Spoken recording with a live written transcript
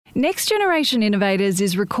Next Generation Innovators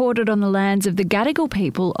is recorded on the lands of the Gadigal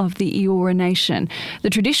people of the Eora Nation, the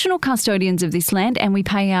traditional custodians of this land, and we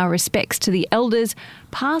pay our respects to the elders,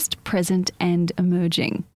 past, present and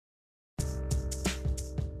emerging.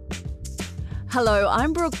 Hello,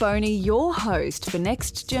 I'm Brooke Boney, your host for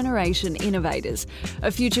Next Generation Innovators, a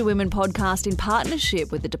Future Women podcast in partnership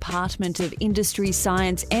with the Department of Industry,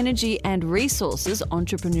 Science, Energy and Resources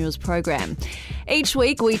Entrepreneurs Program. Each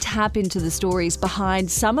week we tap into the stories behind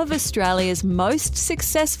some of Australia's most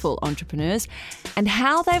successful entrepreneurs and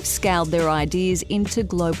how they've scaled their ideas into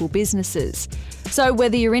global businesses. So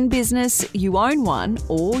whether you're in business, you own one,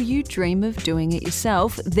 or you dream of doing it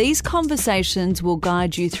yourself, these conversations will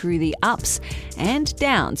guide you through the ups and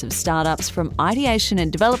downs of startups, from ideation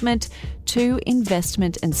and development to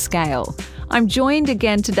investment and scale. I'm joined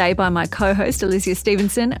again today by my co-host, Alicia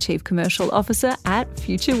Stevenson, Chief Commercial Officer at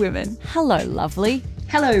Future Women. Hello, lovely.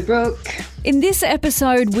 Hello, Brooke. In this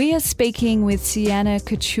episode, we are speaking with Sienna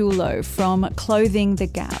Caciullo from Clothing the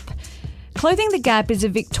Gap. Clothing the Gap is a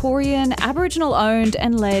Victorian, Aboriginal-owned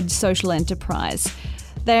and led social enterprise.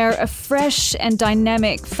 They're a fresh and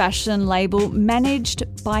dynamic fashion label managed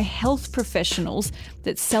by health professionals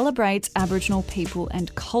that celebrates Aboriginal people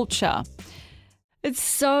and culture. It's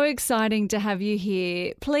so exciting to have you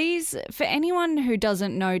here. Please, for anyone who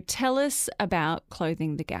doesn't know, tell us about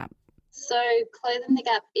Clothing the Gap. So Clothing the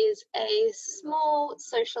Gap is a small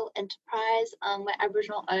social enterprise. We're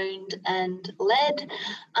Aboriginal owned and led.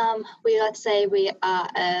 We like to say we are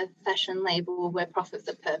a fashion label. We're profit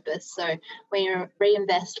for purpose. So we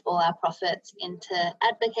reinvest all our profits into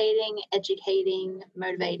advocating, educating,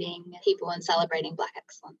 motivating people and celebrating Black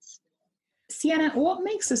excellence. Sienna, what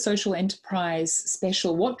makes a social enterprise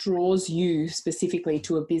special? What draws you specifically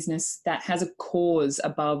to a business that has a cause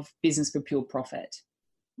above business for pure profit?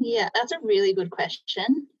 Yeah, that's a really good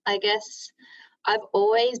question. I guess I've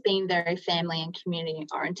always been very family and community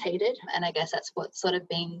orientated, and I guess that's what's sort of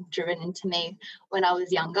been driven into me when I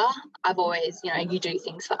was younger. I've always, you do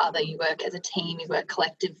things for other, you work as a team, you work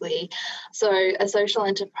collectively. So a social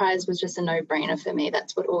enterprise was just a no-brainer for me.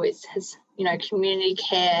 That's what always has, community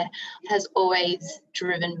care has always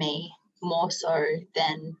driven me more so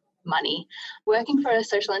than money. Working for a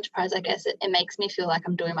social enterprise, I guess it makes me feel like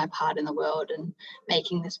I'm doing my part in the world and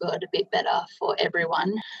making this world a bit better for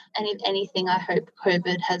everyone. And if anything, I hope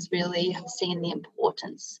COVID has really seen the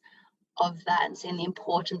importance of that and seen the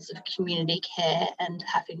importance of community care and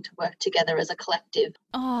having to work together as a collective.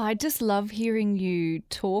 Oh, I just love hearing you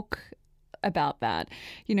talk about that.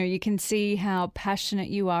 You can see how passionate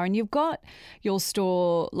you are, and you've got your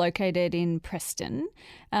store located in Preston,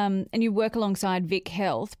 and you work alongside Vic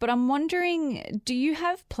Health. But I'm wondering, do you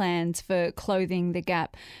have plans for Clothing the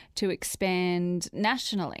Gap to expand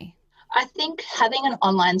nationally? I think having an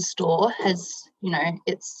online store has,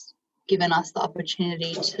 it's given us the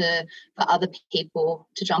opportunity for other people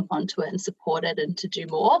to jump onto it and support it and to do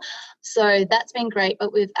more. So that's been great.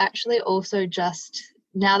 But we've actually also just,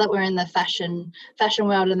 now that we're in the fashion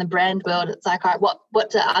world and the brand world, it's like, all right, what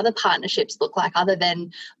do other partnerships look like other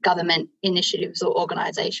than government initiatives or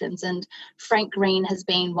organisations? And Frank Green has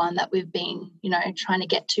been one that we've been, trying to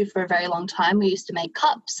get to for a very long time. We used to make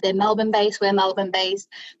cups. They're Melbourne-based. We're Melbourne-based.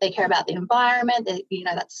 They care about the environment.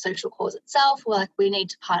 That's a social cause itself. We're like, we need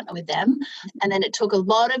to partner with them. And then it took a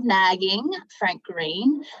lot of nagging, Frank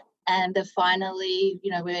Green. And finally,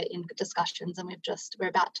 we're in discussions and we're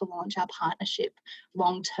about to launch our partnership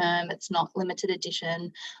long term. It's not limited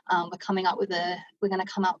edition. We're going to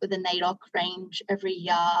come up with a NAIDOC range every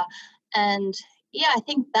year. And yeah, I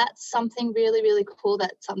think that's something really, really cool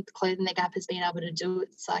that Clothing the Gap has been able to do.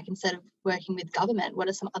 It's like, instead of working with government, what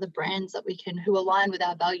are some other brands that who align with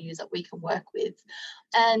our values that we can work with?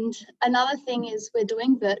 And another thing is we're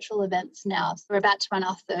doing virtual events now. So we're about to run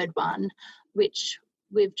our third one, which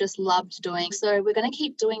we've just loved doing. So we're going to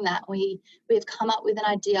keep doing that. We've come up with an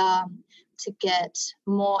idea to get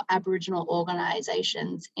more Aboriginal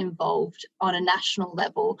organisations involved on a national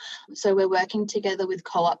level. So we're working together with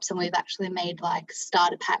co-ops, and we've actually made like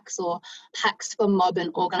starter packs or packs for mob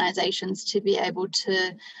and organisations to be able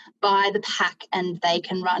to buy the pack and they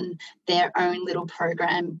can run their own little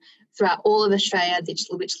program throughout all of Australia,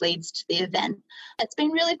 which leads to the event. It's been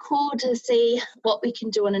really cool to see what we can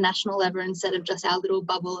do on a national level instead of just our little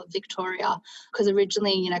bubble of Victoria, because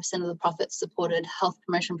originally, percent of the profits supported health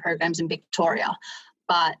promotion programs in Victoria.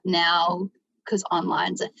 But now, because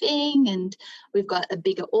online's a thing and we've got a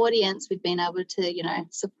bigger audience, we've been able to,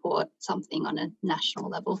 support something on a national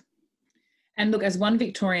level. And look, as one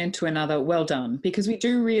Victorian to another, well done, because we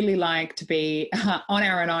do really like to be on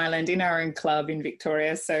our own island, in our own club in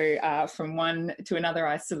Victoria. So from one to another,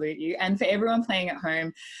 I salute you. And for everyone playing at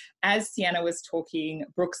home, as Sienna was talking,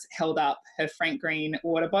 Brooks held up her Frank Green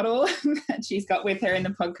water bottle that she's got with her in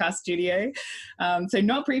the podcast studio. So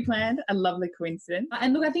not pre-planned, a lovely coincidence.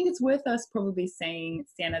 And look, I think it's worth us probably saying,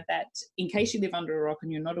 Sienna, that in case you live under a rock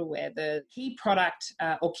and you're not aware, the key product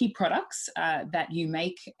or key products that you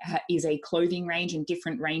make is a clothing range and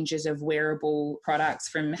different ranges of wearable products,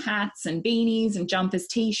 from hats and beanies and jumpers,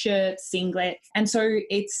 t-shirts, singlets. And so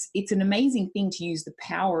it's an amazing thing to use the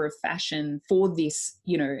power of fashion for this,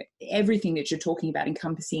 you know, everything that you're talking about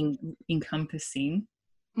encompassing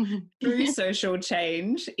through social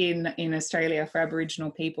change in Australia for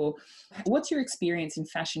Aboriginal people. What's your experience in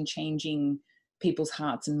fashion changing people's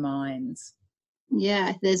hearts and minds?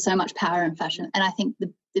 Yeah, there's so much power in fashion. And I think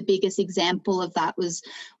the biggest example of that was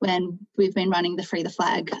when we've been running the Free the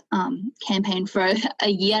Flag campaign for a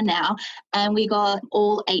year now, and we got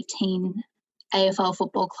all 18 AFL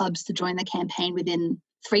football clubs to join the campaign within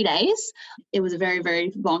 3 days. It was a very,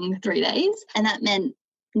 very long 3 days. And that meant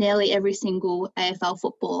nearly every single AFL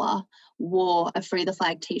footballer wore a Free the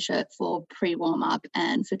Flag t-shirt for pre-warm-up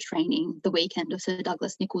and for training the weekend of Sir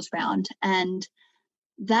Douglas Nicholls round. And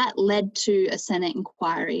that led to a Senate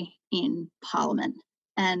inquiry in Parliament.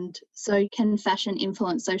 And so can fashion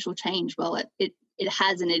influence social change? Well, it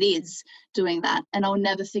has, and it is doing that. And I'll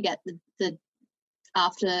never forget the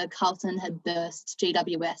after Carlton had burst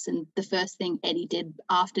GWS, and the first thing Eddie did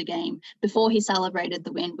after game, before he celebrated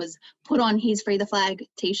the win, was put on his Free the Flag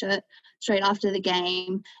t-shirt straight after the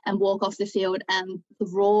game and walk off the field. And the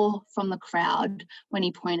roar from the crowd when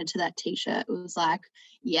he pointed to that t-shirt, it was like,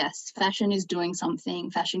 yes, fashion is doing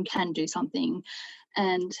something, fashion can do something.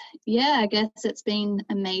 And yeah, I guess it's been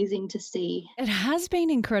amazing to see. It has been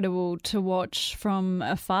incredible to watch from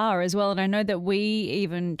afar as well. And I know that we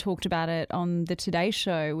even talked about it on the Today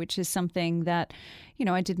Show, which is something that, you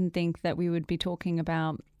know, I didn't think that we would be talking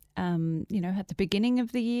about, you know, at the beginning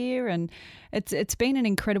of the year. And it's been an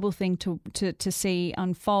incredible thing to see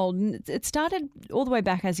unfold. And it started all the way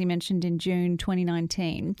back, as you mentioned, in June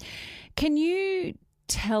 2019. Can you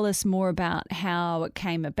tell us more about how it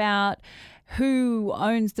came about, who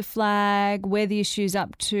owns the flag, where the issue's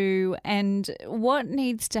up to, and what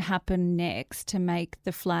needs to happen next to make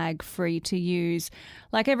the flag free to use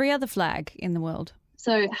like every other flag in the world?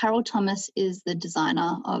 So Harold Thomas is the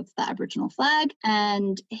designer of the Aboriginal flag,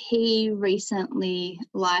 and he recently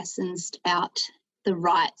licensed out the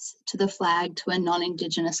rights to the flag to a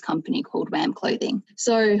non-Indigenous company called WAM Clothing.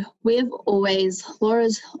 So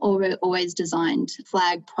Laura's always designed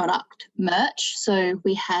flag product merch. So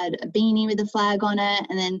we had a beanie with a flag on it,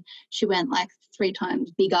 and then she went like 3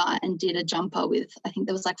 times bigger and did a jumper with, I think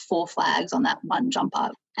there was like 4 flags on that one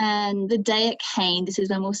jumper. And the day it came, this is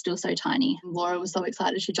when we were still so tiny, Laura was so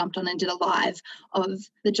excited, she jumped on and did a live of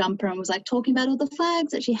the jumper and was like talking about all the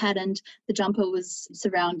flags that she had, and the jumper was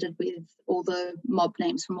surrounded with all the mob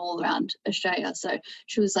names from all around Australia. So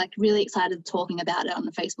she was like really excited talking about it on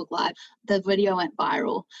the Facebook Live. The video went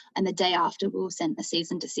viral, and the day after we were sent a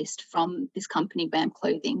cease and desist from this company, WAM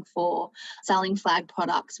Clothing, for selling flag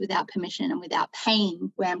products without permission and without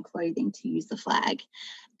paying WAM Clothing to use the flag.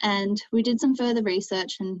 And we did some further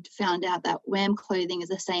research and found out that WAM Clothing is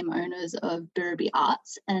the same owners of Birrubi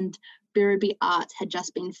Arts, and Birrubi Arts had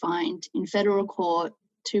just been fined in federal court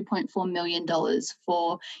 $2.4 million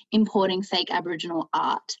for importing fake Aboriginal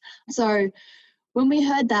art. So when we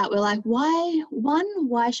heard that, we're like,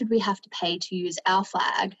 why should we have to pay to use our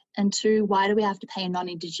flag? And 2, why do we have to pay a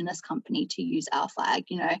non-Indigenous company to use our flag?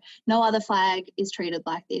 You know, no other flag is treated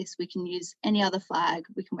like this. We can use any other flag.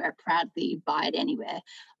 We can wear it proudly, buy it anywhere.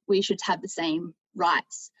 We should have the same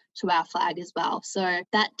rights to our flag as well. So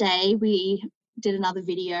that day we did another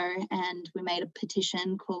video and we made a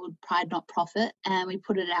petition called Pride Not Profit, and we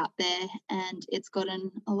put it out there, and it's gotten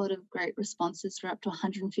a lot of great responses for up to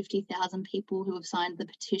 150,000 people who have signed the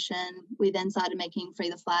petition. We then started making Free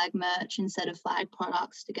the Flag merch instead of flag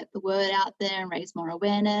products to get the word out there and raise more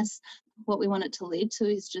awareness. What we want it to lead to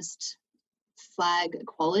is just flag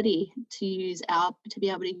equality, to be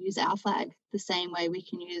able to use our flag the same way we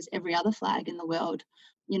can use every other flag in the world.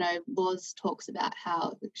 You know, Laws talks about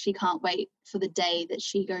how she can't wait for the day that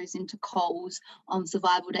she goes into Coles on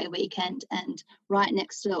Survival Day weekend, and right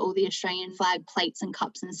next to all the Australian flag plates and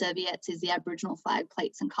cups and serviettes is the Aboriginal flag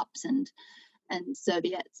plates and cups and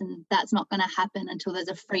serviettes, and that's not going to happen until there's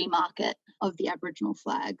a free market of the Aboriginal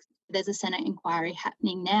flags. There's a Senate inquiry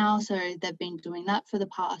happening now, so they've been doing that for the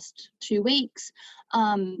past 2 weeks.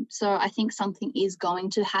 So I think something is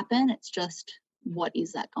going to happen. It's just what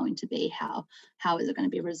is that going to be? How is it going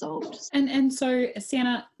to be resolved? And so,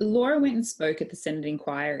 Sienna, Laura went and spoke at the Senate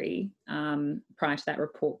inquiry prior to that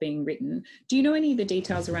report being written. Do you know any of the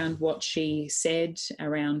details around what she said,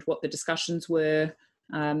 around what the discussions were?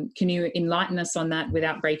 Can you enlighten us on that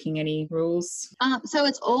without breaking any rules? So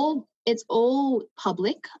it's all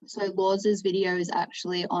public. So Laws's video is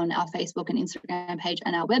actually on our Facebook and Instagram page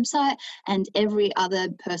and our website, and every other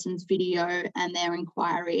person's video and their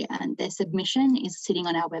inquiry and their submission is sitting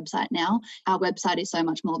on our website now. Our website is so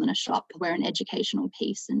much more than a shop. We're an educational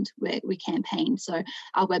piece, and we campaign. So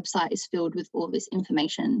our website is filled with all this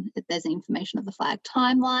information. There's information of the flag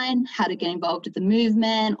timeline, how to get involved with the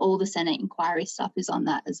movement, all the Senate inquiry stuff is on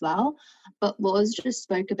that as well. But Laws just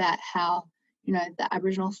spoke about how, you know, the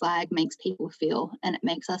Aboriginal flag makes people feel, and it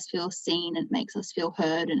makes us feel seen, and it makes us feel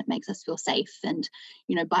heard, and it makes us feel safe. And,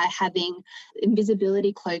 you know, by having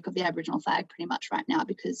invisibility cloak of the Aboriginal flag pretty much right now,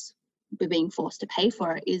 because we're being forced to pay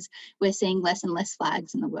for it, is we're seeing less and less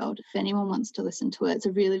flags in the world. If anyone wants to listen to it, it's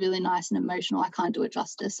a really, really nice and emotional. I can't do it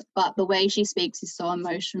justice, but the way she speaks is so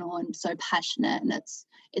emotional and so passionate, and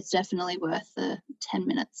it's definitely worth the 10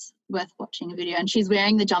 minutes worth watching a video. And she's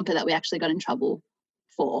wearing the jumper that we actually got in trouble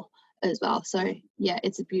for as well. So yeah,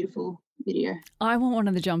 it's a beautiful video. I want one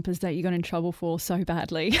of the jumpers that you got in trouble for so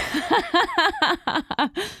badly.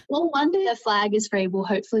 Well, one day the flag is free, we'll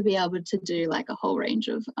hopefully be able to do like a whole range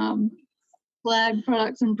of flag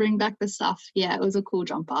products and bring back the stuff. Yeah, it was a cool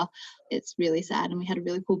jumper. It's really sad. And we had a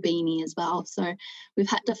really cool beanie as well. So we've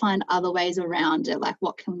had to find other ways around it, like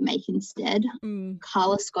what can we make instead?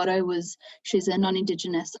 Carla Scotto she's a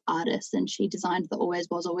non-Indigenous artist, and she designed the Always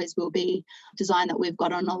Was, Always Will Be design that we've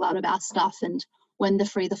got on a lot of our stuff. And when the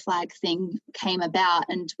Free the Flag thing came about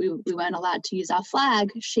and we weren't allowed to use our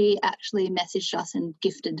flag, she actually messaged us and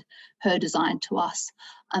gifted her design to us,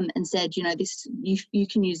 and said, you know, this you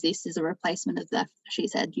can use this as a replacement of that. She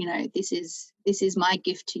said, you know, this is my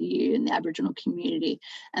gift to you and the Aboriginal community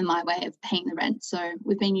and my way of paying the rent. So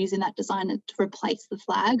we've been using that design to replace the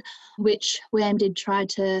flag, which WAM did try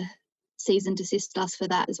to cease and desist us for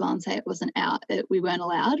that as well and say it wasn't we weren't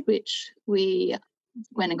allowed, which we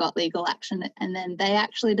went and got legal action. And then they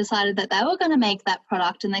actually decided that they were going to make that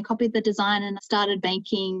product, and they copied the design and started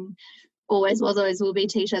making Always Was, Always Will Be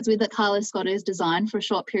t-shirts with Carla Scotto's design for a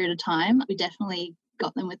short period of time. We definitely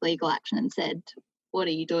got them with legal action and said, what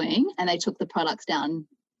are you doing? And they took the products down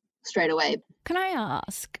straight away. Can I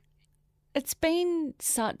ask, it's been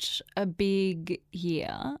such a big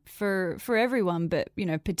year for everyone, but, you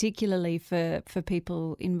know, particularly for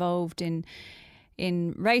people involved in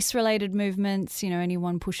race-related movements, you know,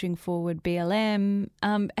 anyone pushing forward BLM.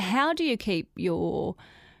 How do you keep your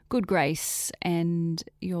good grace and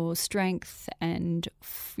your strength and,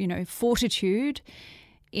 you know, fortitude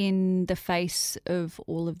in the face of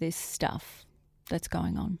all of this stuff that's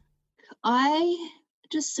going on? I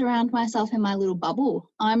just surround myself in my little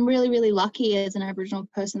bubble. I'm really, really lucky as an Aboriginal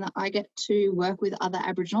person that I get to work with other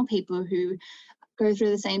Aboriginal people who go through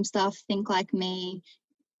the same stuff, think like me,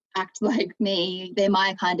 act like me. They're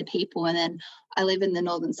my kind of people. And then I live in the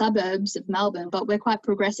northern suburbs of Melbourne, but we're quite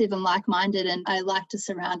progressive and like-minded, and I like to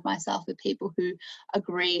surround myself with people who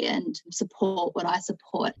agree and support what I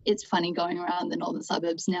support. It's funny going around the northern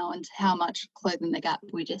suburbs now and how much Clothing the Gap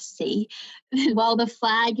we just see. While the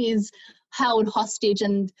flag is held hostage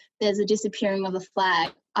and there's a disappearing of the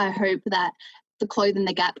flag, I hope that the Clothing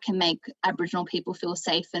the Gap can make Aboriginal people feel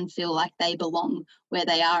safe and feel like they belong where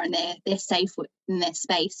they are and they're safe in their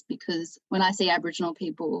space. Because when I see Aboriginal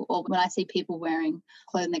people, or when I see people wearing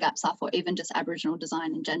Clothing the Gap stuff, or even just Aboriginal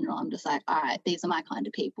design in general, I'm just like, all right, these are my kind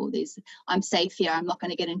of people. I'm safe here. I'm not going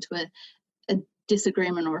to get into a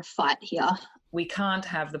disagreement or a fight here. We can't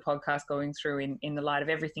have the podcast going through in the light of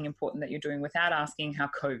everything important that you're doing without asking how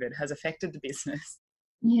COVID has affected the business.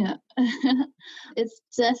 Yeah, it's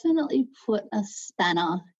definitely put a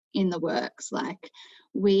spanner in the works. Like,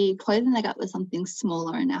 Clothing the Gap was something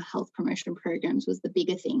smaller, and our health promotion programs was the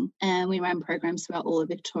bigger thing. And we ran programs throughout all of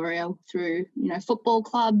Victoria through, you know, football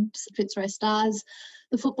clubs, Fitzroy Stars.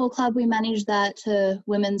 The football club, we managed that to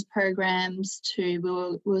women's programs we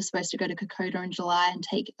were supposed to go to Kokoda in July and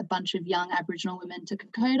take a bunch of young Aboriginal women to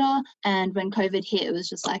Kokoda. And when COVID hit, it was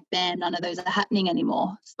just like, bam, none of those are happening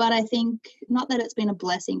anymore. But I think, not that it's been a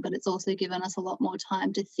blessing, but it's also given us a lot more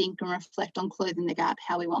time to think and reflect on Clothing the Gap,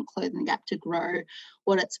 how we want Clothing the Gap to grow,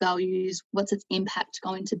 what its values, what's its impact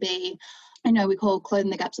going to be. I know we call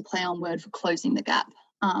Clothing the Gaps a play on word for closing the gap.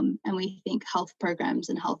 And we think health programs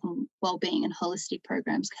and health and wellbeing and holistic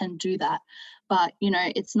programs can do that. But, you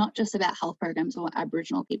know, it's not just about health programs or what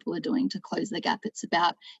Aboriginal people are doing to close the gap. It's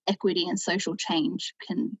about equity and social change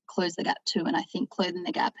can close the gap too. And I think Closing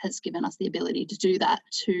the Gap has given us the ability to do that,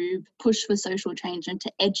 to push for social change and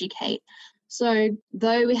to educate. So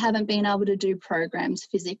though we haven't been able to do programs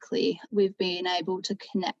physically, we've been able to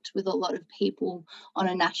connect with a lot of people on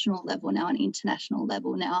a national level now, an international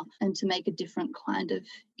level now, and to make a different kind of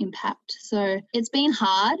impact. So it's been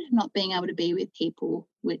hard not being able to be with people,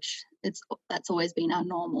 which that's always been our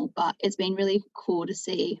normal, but it's been really cool to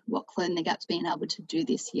see what Closing the Gap's been able to do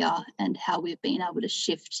this year and how we've been able to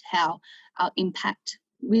shift how our impact,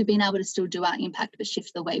 we've been able to still do our impact, but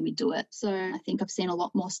shift the way we do it. So I think I've seen a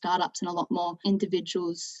lot more startups and a lot more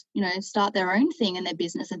individuals, you know, start their own thing in their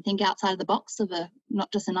business and think outside of the box of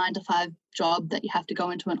not just a 9-to-5 job that you have to go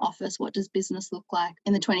into an office. What does business look like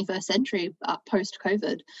in the 21st century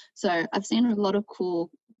post-COVID? So I've seen a lot of cool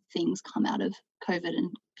things come out of COVID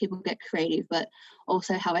and people get creative, but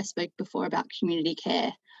also how I spoke before about community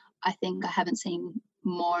care. I think I haven't seen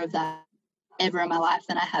more of that ever in my life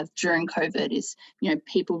than I have during COVID, is, you know,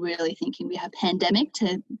 people really thinking we have a pandemic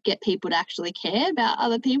to get people to actually care about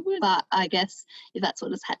other people. But I guess if that's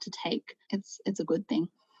what it's had to take, it's a good thing.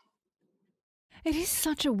 It is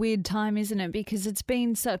such a weird time, isn't it? Because it's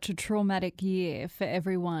been such a traumatic year for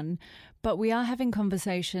everyone, but we are having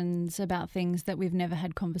conversations about things that we've never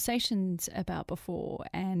had conversations about before,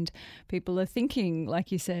 and people are thinking,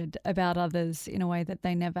 like you said, about others in a way that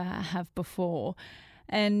they never have before.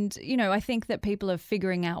 And, you know, I think that people are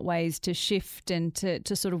figuring out ways to shift and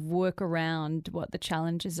to sort of work around what the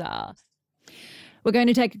challenges are. We're going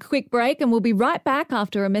to take a quick break and we'll be right back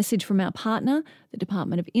after a message from our partner, the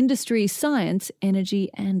Department of Industry, Science,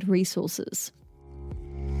 Energy and Resources.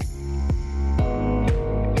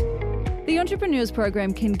 The Entrepreneurs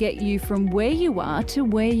Program can get you from where you are to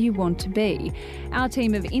where you want to be. Our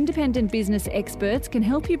team of independent business experts can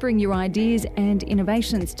help you bring your ideas and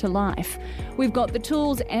innovations to life. We've got the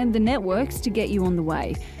tools and the networks to get you on the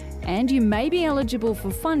way. And you may be eligible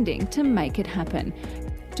for funding to make it happen.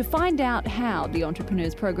 To find out how the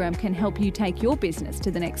Entrepreneurs Program can help you take your business to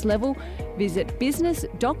the next level, visit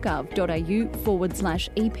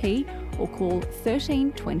business.gov.au/EP or call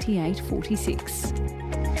 13 28 46.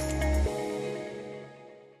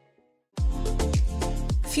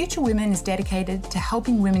 Future Women is dedicated to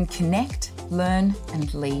helping women connect, learn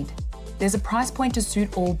and lead. There's a price point to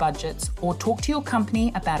suit all budgets, or talk to your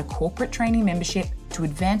company about a corporate training membership to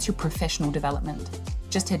advance your professional development.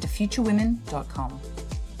 Just head to futurewomen.com.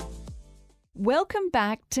 Welcome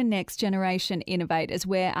back to Next Generation Innovators,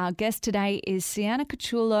 where our guest today is Sienna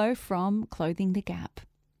Cochullo from Closing the Gap.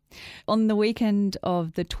 On the weekend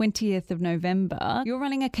of the 20th of November, you're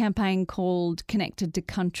running a campaign called Connected to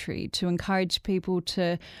Country to encourage people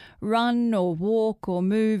to run or walk or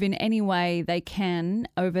move in any way they can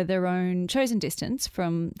over their own chosen distance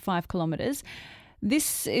from 5 kilometres.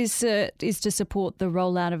 This is to support the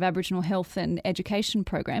rollout of Aboriginal health and education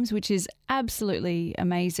programs, which is absolutely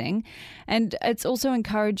amazing. And it's also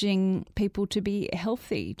encouraging people to be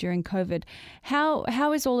healthy during COVID.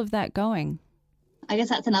 How is all of that going? I guess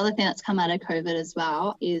that's another thing that's come out of COVID as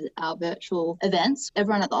well, is our virtual events.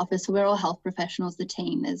 Everyone at the office, so we're all health professionals, the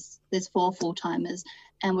team, there's 4 full-timers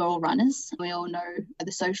and we're all runners. We all know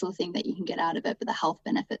the social thing that you can get out of it, but the health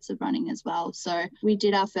benefits of running as well. So we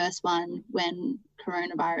did our first one when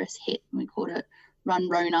coronavirus hit, and we called it Run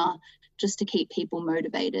Rona, just to keep people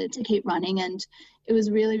motivated to keep running. And it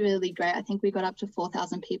was really, really great. I think we got up to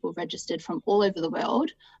 4,000 people registered from all over the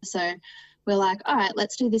world. So we're like, all right,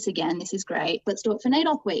 let's do this again. This is great. Let's do it for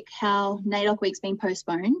NAIDOC Week. How NAIDOC Week's been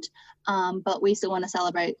postponed, but we still want to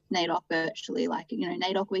celebrate NAIDOC virtually. Like, you know,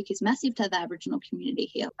 NAIDOC Week is massive to the Aboriginal community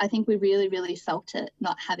here. I think we really, really felt it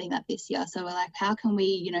not having that this year. So we're like, how can we,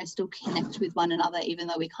 you know, still connect with one another even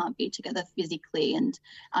though we can't be together physically? And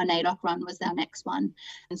our NAIDOC run was our next one.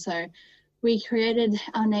 And so we created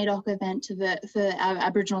our NAIDOC event for our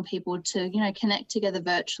Aboriginal people to, you know, connect together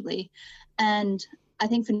virtually. And I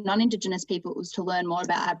think for non-Indigenous people, it was to learn more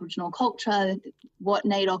about Aboriginal culture, what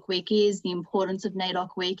NAIDOC Week is, the importance of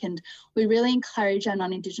NAIDOC Week. And we really encourage our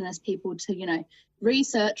non-Indigenous people to, you know,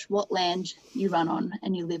 research what land you run on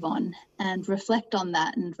and you live on, and reflect on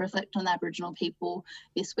that and reflect on the Aboriginal people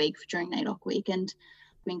this week during NAIDOC Week. And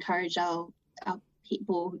we encourage our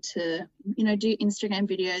people to, you know, do Instagram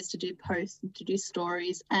videos, to do posts, to do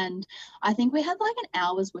stories. And I think we had like an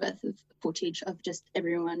hour's worth of footage of just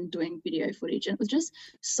everyone doing video footage. And it was just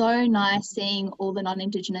so nice seeing all the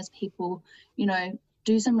non-Indigenous people, you know,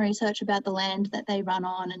 do some research about the land that they run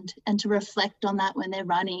on and to reflect on that when they're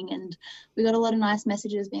running. And we got a lot of nice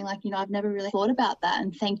messages being like, I've never really thought about that,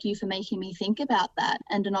 and thank you for making me think about that,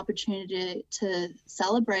 and an opportunity to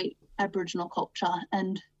celebrate Aboriginal culture.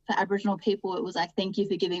 And for Aboriginal people, it was like, thank you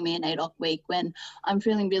for giving me an NAIDOC week when I'm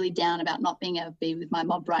feeling really down about not being able to be with my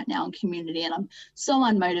mob right now in community, and I'm so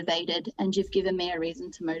unmotivated, and you've given me a reason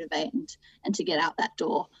to motivate and to get out that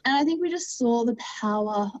door. And I think we just saw the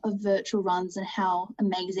power of virtual runs and how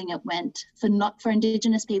amazing it went for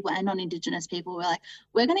Indigenous people and non-Indigenous people. We're like,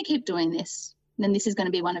 we're going to keep doing this. And then this is going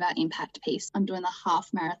to be one of our impact pieces. I'm doing the half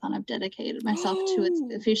marathon I've dedicated myself to. It's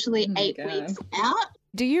officially 8 weeks out.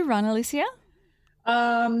 Do you run, Alicia?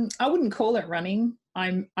 I wouldn't call it running.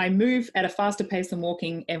 I move at a faster pace than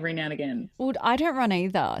walking every now and again. Well, I don't run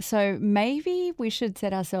either. So maybe we should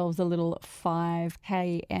set ourselves a little 5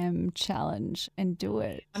 km challenge and do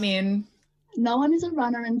it. I mean, no one is a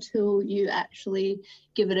runner until you actually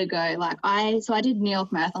give it a go. So I did New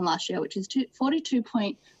York Marathon last year, which is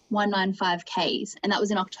 42.195 Ks, and that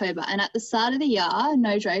was in October. And at the start of the year,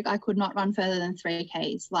 no joke, I could not run further than 3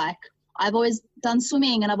 Ks. I've always done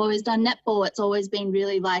swimming and I've always done netball. It's always been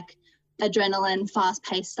really adrenaline,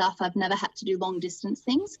 fast-paced stuff. I've never had to do long-distance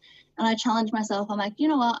things. And I challenged myself. I'm like, you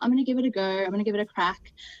know what? I'm going to give it a go. I'm going to give it a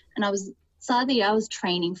crack. And start of the year, I was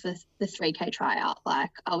training for the 3K tryout. I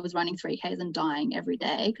was running 3Ks and dying every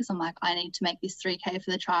day because I'm like, I need to make this 3K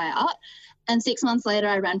for the tryout. And 6 months later,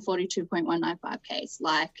 I ran 42.195 Ks.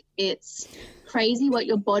 It's crazy what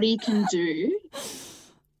your body can do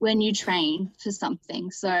when you train for something.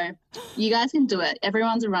 So you guys can do it.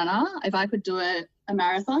 Everyone's a runner. If I could do a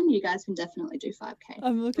marathon, you guys can definitely do 5K.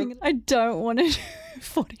 I'm looking. I don't want to do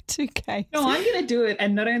 42K. No, I'm going to do it.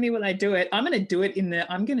 And not only will I do it, I'm going to do it in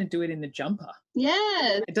the jumper.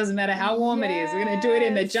 Yeah. It doesn't matter how warm it is. We're going to do it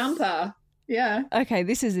in the jumper. Yeah. Okay,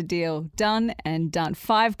 this is a deal. Done and done.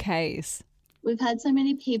 5Ks. We've had so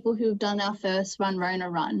many people who've done our first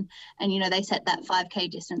Rona run and, they set that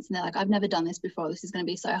 5K distance and they're like, I've never done this before. This is going to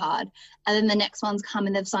be so hard. And then the next one's come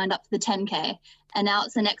and they've signed up for the 10K. And now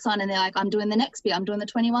it's the next one and they're like, I'm doing the next bit. I'm doing the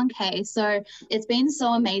 21K. So it's been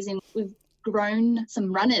so amazing. We've grown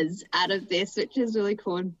some runners out of this, which is really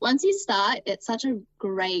cool. Once you start, it's such a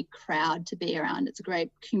great crowd to be around. It's a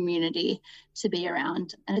great community to be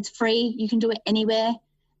around. And it's free. You can do it anywhere.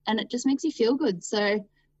 And it just makes you feel good. So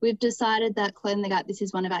we've decided that Clothing the Gap, this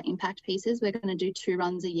is one of our impact pieces. We're going to do 2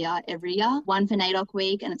 runs a year every year, one for NAIDOC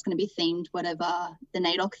week, and it's going to be themed whatever the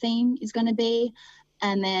NAIDOC theme is going to be.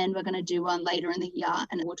 And then we're going to do one later in the year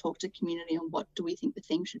and we'll talk to community on what do we think the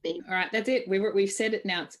theme should be. All right, that's it. We've said it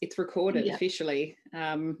now. It's recorded officially.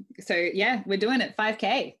 So, we're doing it,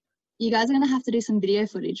 5K. You guys are going to have to do some video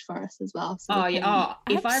footage for us as well. So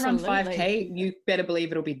if I run 5K, you better believe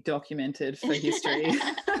it'll be documented for history.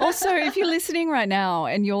 Also, if you're listening right now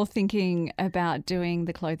and you're thinking about doing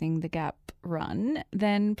the Clothing the Gap run,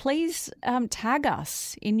 then please tag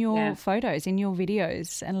us in your photos, in your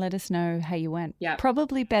videos, and let us know how you went. Yeah.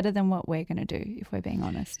 Probably better than what we're going to do, if we're being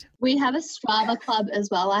honest. We have a Strava club as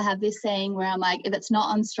well. I have this saying where I'm like, if it's not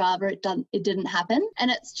on Strava, it didn't happen. And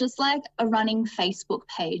it's just like a running Facebook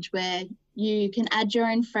page where you can add your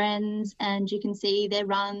own friends and you can see their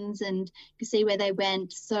runs and you see where they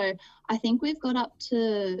went. So I think we've got up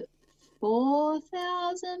to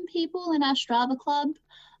 4,000 people in our Strava club.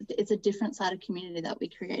 It's a different side of community that we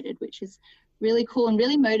created, which is really cool and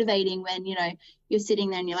really motivating when, you're sitting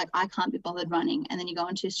there and you're like, I can't be bothered running. And then you go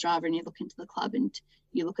onto Strava and you look into the club and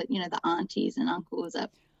you look at, the aunties and uncles that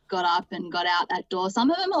got up and got out that door. Some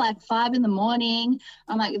of them are like 5 a.m.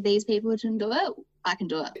 I'm like, if these people can do it, I can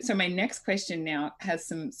do it. So my next question now has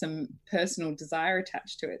some personal desire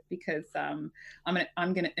attached to it because I'm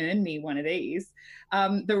gonna earn me one of these.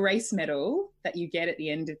 The race medal that you get at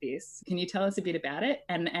the end of this. Can you tell us a bit about it?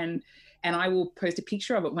 And I will post a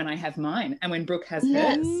picture of it when I have mine and when Brooke has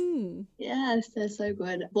hers. Yes, they're so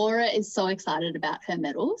good. Laura is so excited about her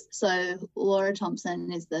medals. So Laura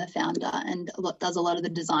Thompson is the founder and does a lot of the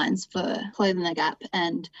designs for Clothing the Gap,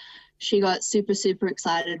 and she got super, super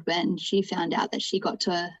excited when she found out that she got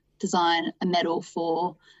to design a medal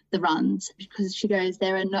for the runs because she goes,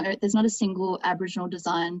 there's not a single Aboriginal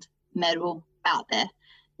designed medal out there.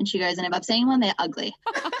 And she goes, and if I've seen one, they're ugly.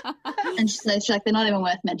 And she's like, they're not even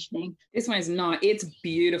worth mentioning. This one's not. It's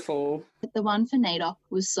beautiful. The one for NAIDOC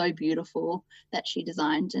was so beautiful that she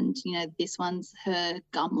designed. And, this one's her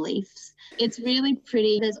gum leaves. It's really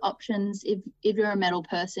pretty. There's options. If you're a medal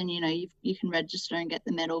person, you can register and get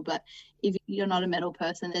the medal. But if you're not a medal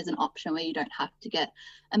person, there's an option where you don't have to get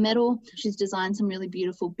a medal. She's designed some really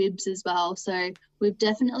beautiful bibs as well. So we've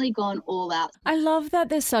definitely gone all out. I love that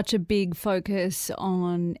there's such a big focus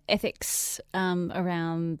on ethics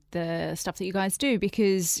around the stuff that you guys do,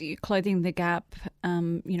 because Clothing the Gap,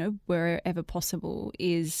 wherever possible,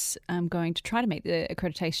 is going to try to meet the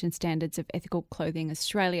accreditation standards of Ethical Clothing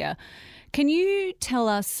Australia. Can you tell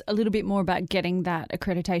us a little bit more about getting that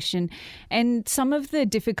accreditation and some of the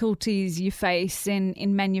difficulties you face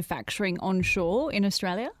in manufacturing onshore in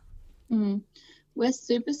Australia? We're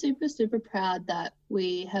super, super, super proud that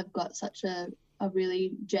we have got such a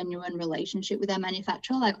really genuine relationship with our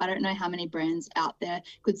manufacturer. Like, I don't know how many brands out there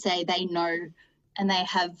could say they know and they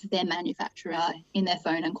have their manufacturer in their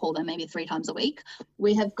phone and call them maybe 3 times a week.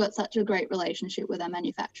 We have got such a great relationship with our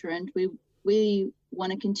manufacturer, and we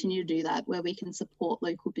want to continue to do that, where we can support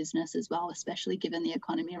local business as well, especially given the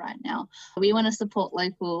economy right now. We want to support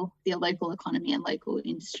the local economy and local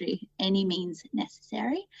industry any means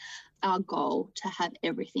necessary. Our goal to have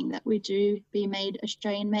everything that we do be made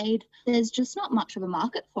Australian made. There's just not much of a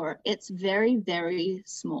market for it. It's very, very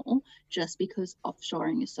small, just because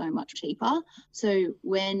offshoring is so much cheaper. So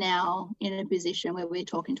we're now in a position where we're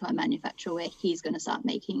talking to our manufacturer where he's going to start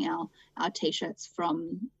making our t-shirts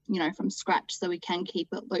from scratch, so we can keep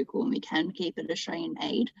it local and we can keep it Australian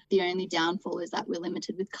made. The only downfall is that we're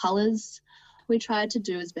limited with colours. We tried to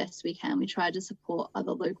do as best we can. We tried to support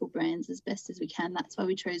other local brands as best as we can. That's why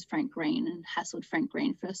we chose Frank Green and hassled Frank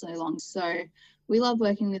Green for so long. So we love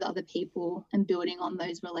working with other people and building on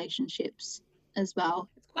those relationships as well.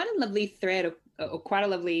 It's quite a lovely thread, or quite a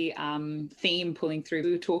lovely theme pulling through.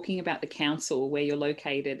 We were talking about the council where you're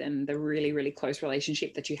located and the really, really close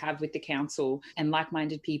relationship that you have with the council and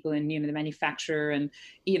like-minded people and, the manufacturer. And,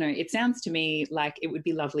 it sounds to me like it would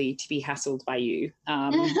be lovely to be hassled by you,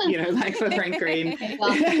 like for Frank Green.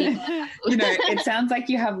 It sounds like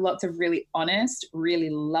you have lots of really honest, really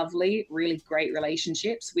lovely, really great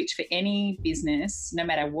relationships, which for any business, no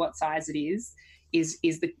matter what size it is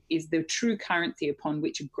the true currency upon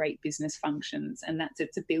which a great business functions, and that's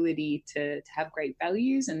its ability to have great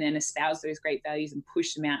values and then espouse those great values and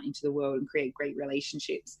push them out into the world and create great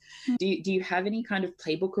relationships. Do you have any kind of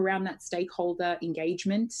playbook around that stakeholder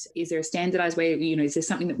engagement? Is there a standardized way, is there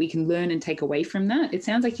something that we can learn and take away from that? It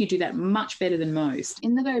sounds like you do that much better than most.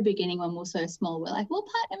 In the very beginning, when we were so small, we're like, we'll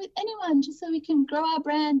partner with anyone just so we can grow our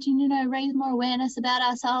brand and, raise more awareness about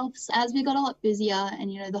ourselves. As we got a lot busier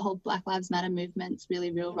and, the whole Black Lives Matter movement, it's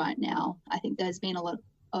really real right now. I think there's been a lot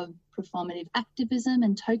of performative activism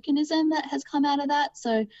and tokenism that has come out of that.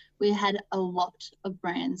 So we had a lot of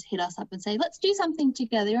brands hit us up and say, let's do something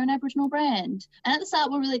together. You're an Aboriginal brand. And at the start,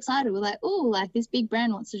 we're really excited. We're like, this big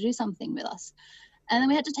brand wants to do something with us. And then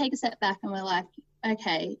we had to take a step back and we're like,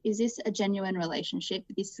 okay, is this a genuine relationship?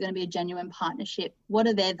 This is going to be a genuine partnership. What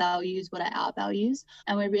are their values? What are our values?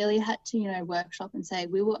 And we really had to, workshop and say,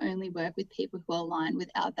 we will only work with people who align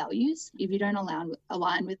with our values. If you don't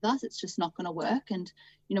align with us, it's just not going to work. And,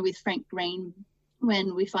 with Frank Green,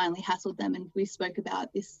 when we finally hassled them and we spoke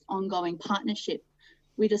about this ongoing partnership,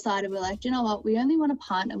 we decided, we're like, you know what, we only want to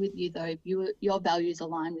partner with you though if your values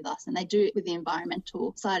align with us. And they do it with the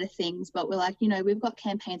environmental side of things, but we're like, we've got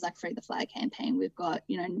campaigns like Free the Flag campaign, we've got,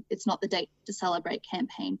 it's not the date to celebrate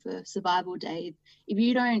campaign for Survival Day. If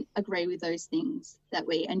you don't agree with those things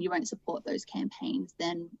and you won't support those campaigns,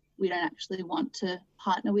 then we don't actually want to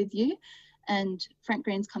partner with you. And Frank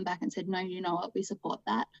Green's come back and said, no, you know what, we support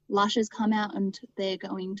that. Lush has come out and they're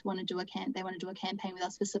going to want to do a campaign with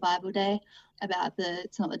us for Survival Day about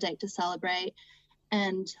it's not the date to celebrate.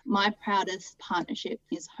 And my proudest partnership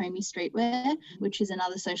is Homie Streetwear, which is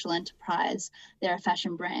another social enterprise. They're a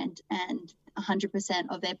fashion brand and 100%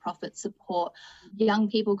 of their profits support young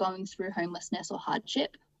people going through homelessness or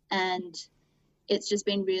hardship. And it's just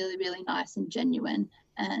been really, really nice and genuine.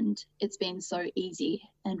 And it's been so easy,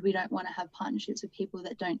 and we don't want to have partnerships with people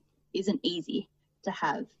that isn't easy to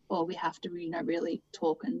have, or we have to really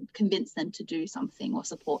talk and convince them to do something or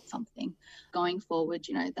support something. Going forward,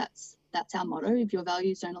 that's our motto. If your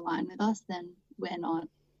values don't align with us, then we're not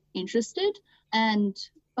interested.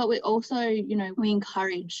 But we also, we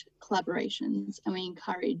encourage collaborations and we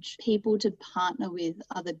encourage people to partner with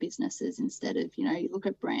other businesses instead of, you look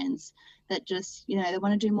at brands that just, they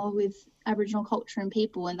want to do more with Aboriginal culture and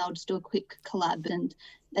people, and they'll just do a quick collab and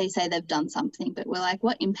they say they've done something, but we're like,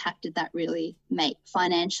 what impact did that really make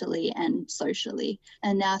financially and socially?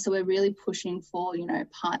 And now, so we're really pushing for,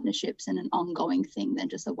 partnerships and an ongoing thing than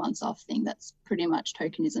just a once-off thing that's pretty much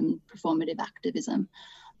tokenism, performative activism.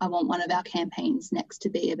 I want one of our campaigns next to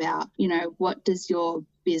be about, what does your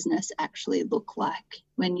business actually look like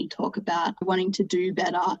when you talk about wanting to do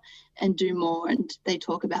better and do more, and they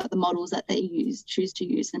talk about the models that they choose to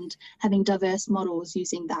use, and having diverse models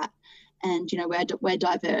using that, and we're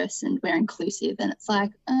diverse and we're inclusive, and it's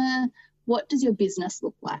like, what does your business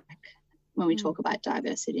look like when we talk about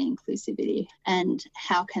diversity and inclusivity, and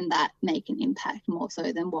how can that make an impact more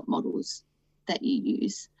so than what models that you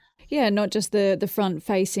use? Yeah, not just the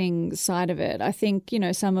front-facing side of it. I think,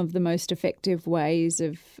 some of the most effective ways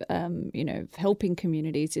of, helping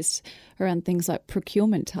communities is around things like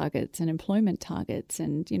procurement targets and employment targets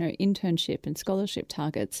and, internship and scholarship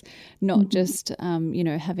targets, not just,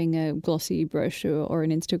 having a glossy brochure or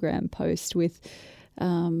an Instagram post with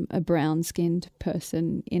a brown-skinned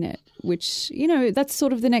person in it, which, that's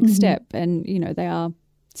sort of the next step. And, they are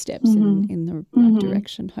steps in the right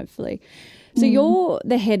direction, hopefully. So you're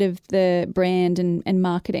the head of the brand and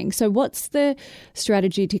marketing. So what's the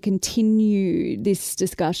strategy to continue this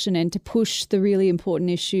discussion and to push the really important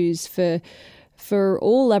issues for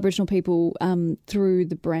all Aboriginal people through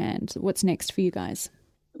the brand? What's next for you guys?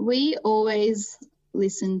 We always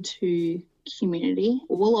listen to community.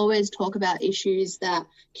 We'll always talk about issues that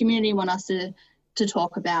community want us to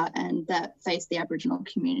talk about and that face the Aboriginal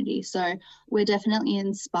community. So we're definitely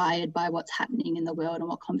inspired by what's happening in the world and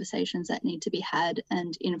what conversations that need to be had,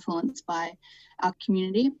 and influenced by our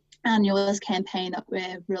community. Our newest campaign that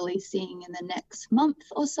we're releasing in the next month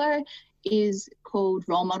or so is called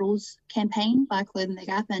Role Models Campaign by Clothing the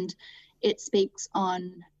Gap, and it speaks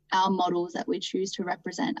on our models that we choose to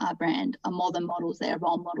represent our brand are more than models. They are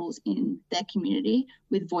role models in their community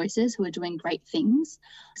with voices who are doing great things.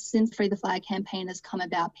 Since Free the Flag campaign has come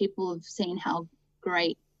about, people have seen how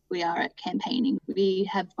great we are at campaigning. We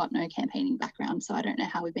have got no campaigning background, so I don't know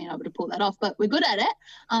how we've been able to pull that off, but we're good at it.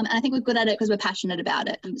 And I think we're good at it because we're passionate about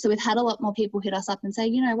it. So we've had a lot more people hit us up and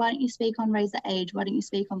say, why don't you speak on Raise the Age? Why don't you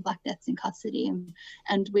speak on Black deaths in custody?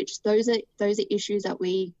 And which those are issues that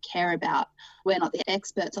we care about. We're not the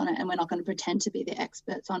experts on it, and we're not going to pretend to be the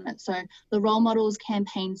experts on it. So the Role Models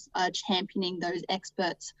campaigns are championing those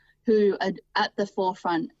experts who are at the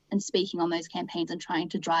forefront and speaking on those campaigns and trying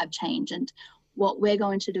to drive change. And what we're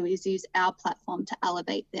going to do is use our platform to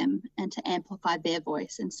elevate them and to amplify their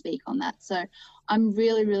voice and speak on that. So I'm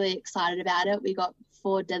really, really excited about it. We got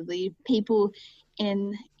 4 deadly people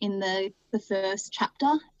in the first chapter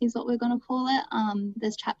is what we're going to call it.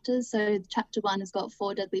 There's chapters. So chapter 1 has got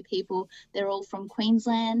 4 deadly people. They're all from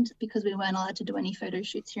Queensland because we weren't allowed to do any photo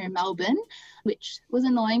shoots here in Melbourne, which was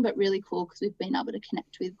annoying but really cool because we've been able to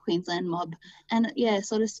connect with Queensland mob. And it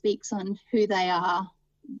sort of speaks on who they are,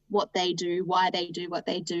 what they do, why they do what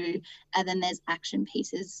they do, and then there's action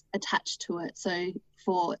pieces attached to it. So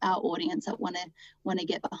for our audience that want to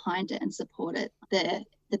get behind it and support it,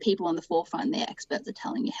 the people on the forefront, the experts are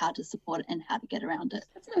telling you how to support it and how to get around it.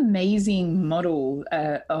 That's an amazing model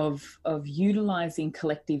of utilising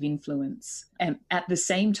collective influence and at the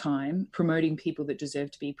same time promoting people that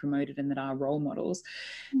deserve to be promoted and that are role models.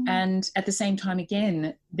 And at the same time,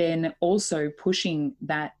 again, then also pushing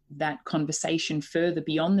that conversation further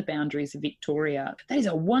beyond the boundaries of Victoria. That is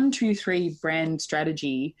a 1, 2, 3 brand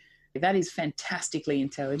strategy. That is fantastically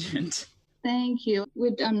intelligent. Thank you.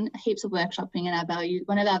 We've done heaps of workshopping, and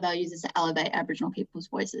one of our values is to elevate Aboriginal people's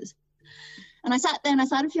voices. And I sat there and I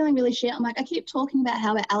started feeling really shit. I'm like, I keep talking about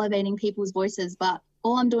how we're elevating people's voices, but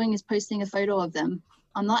all I'm doing is posting a photo of them.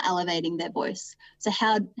 I'm not elevating their voice. So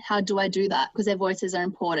how do I do that? Because their voices are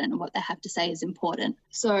important and what they have to say is important.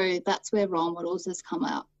 So that's where Role Models has come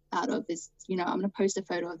out of is, I'm going to post a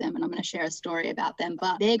photo of them and I'm going to share a story about them,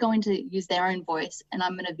 but they're going to use their own voice and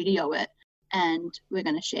I'm going to video it and we're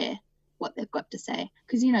going to share what they've got to say.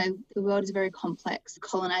 Because, the world is very complex.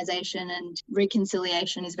 Colonization and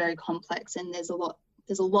reconciliation is very complex, and there's a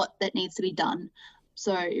lot that needs to be done.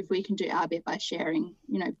 So if we can do our bit by sharing,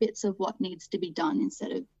 bits of what needs to be done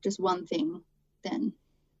instead of just one thing, then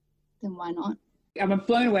why not? I'm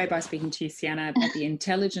blown away by speaking to you, Sienna, at the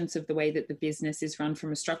intelligence of the way that the business is run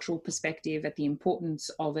from a structural perspective, at the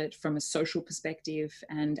importance of it from a social perspective,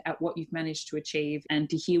 and at what you've managed to achieve, and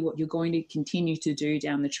to hear what you're going to continue to do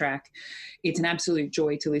down the track. It's an absolute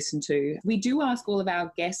joy to listen to. We do ask all of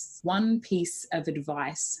our guests one piece of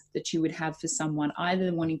advice that you would have for someone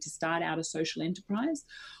either wanting to start out a social enterprise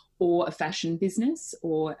or a fashion business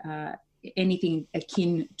or anything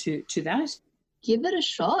akin to that. Give it a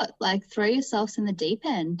shot, throw yourselves in the deep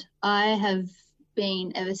end. I have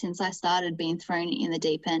been, ever since I started, being thrown in the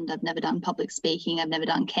deep end. I've never done public speaking. I've never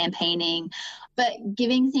done campaigning, but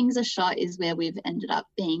giving things a shot is where we've ended up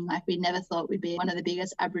being. We never thought we'd be one of the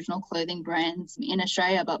biggest Aboriginal clothing brands in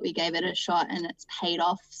Australia, but we gave it a shot and it's paid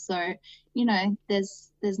off. So,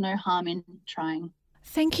 there's no harm in trying.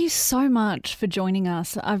 Thank you so much for joining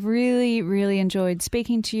us. I've really, really enjoyed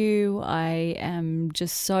speaking to you. I am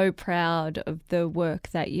just so proud of the work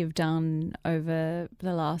that you've done over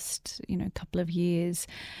the last, couple of years.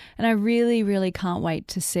 And I really, really can't wait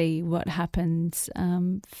to see what happens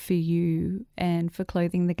for you and for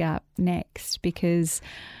Clothing the Gap next, because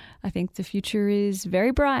I think the future is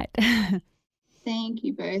very bright. Thank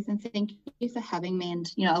you both, and thank you for having me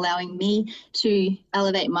and allowing me to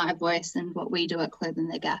elevate my voice and what we do at Clothing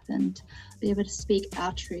the Gap and be able to speak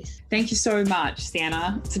our truth. Thank you so much,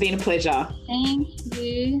 Sienna. It's been a pleasure. Thank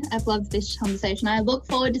you. I've loved this conversation. I look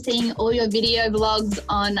forward to seeing all your video vlogs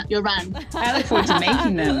on your run. I look forward to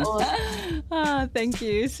making them. Thank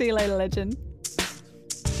you. See you later, legend.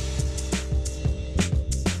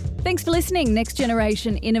 Thanks for listening. Next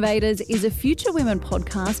Generation Innovators is a Future Women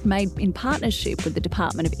podcast made in partnership with the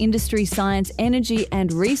Department of Industry, Science, Energy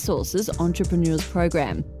and Resources Entrepreneurs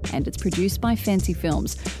Program. And it's produced by Fancy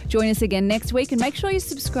Films. Join us again next week and make sure you're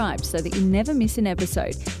subscribed so that you never miss an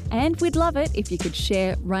episode. And we'd love it if you could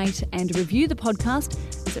share, rate and review the podcast,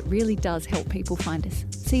 as it really does help people find us.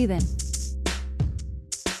 See you then.